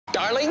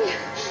darling.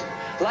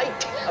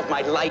 Light of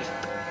my life.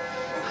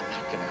 I'm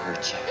not gonna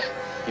hurt you.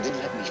 You didn't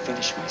let me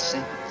finish my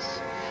sentence.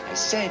 I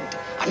said,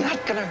 I'm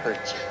not gonna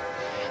hurt you.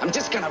 I'm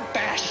just gonna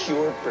bash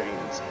your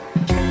brains in.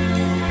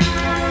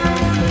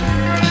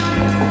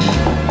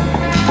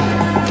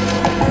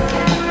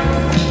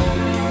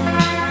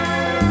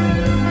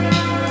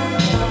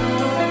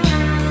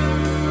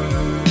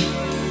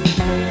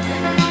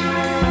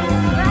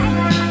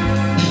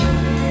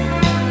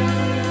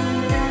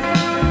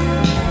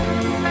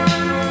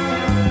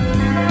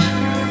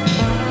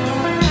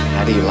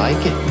 How do you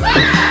like it?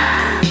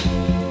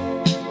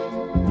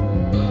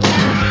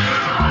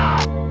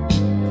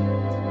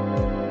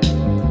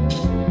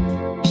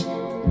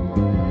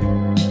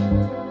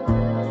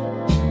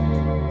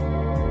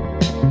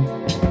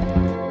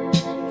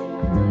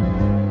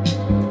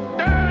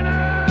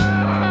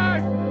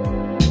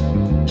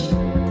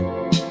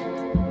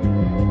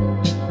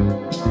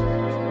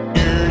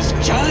 Here's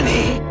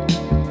Johnny.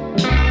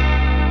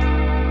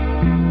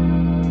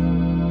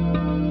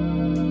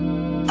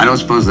 I don't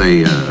suppose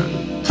they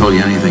told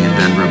you anything in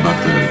Denver about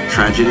the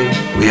tragedy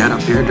we had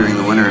up here during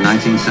the winter of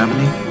 1970?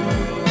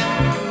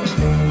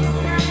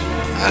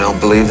 I don't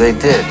believe they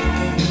did.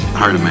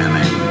 I heard a man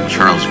named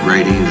Charles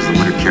Grady is the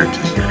winter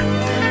caretaker.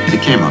 He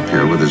came up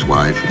here with his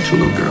wife and two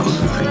little girls,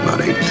 I think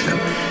about 8 and 10.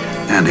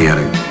 And he had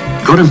a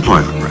good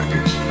employment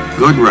record,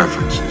 good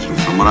references. And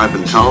from what I've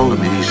been told,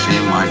 I mean, he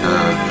seemed like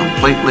a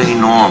completely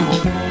normal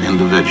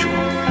individual.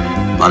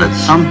 But at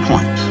some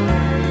point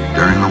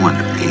during the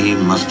winter, he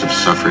must have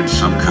suffered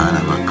some kind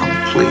of a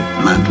complete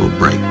mental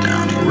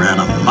breakdown. He ran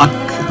amok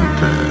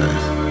and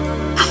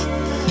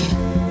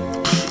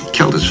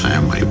killed his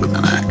family with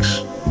an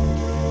axe.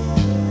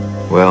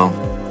 Well,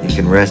 you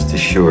can rest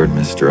assured,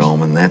 Mr.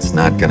 Ullman, that's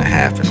not going to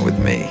happen with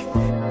me.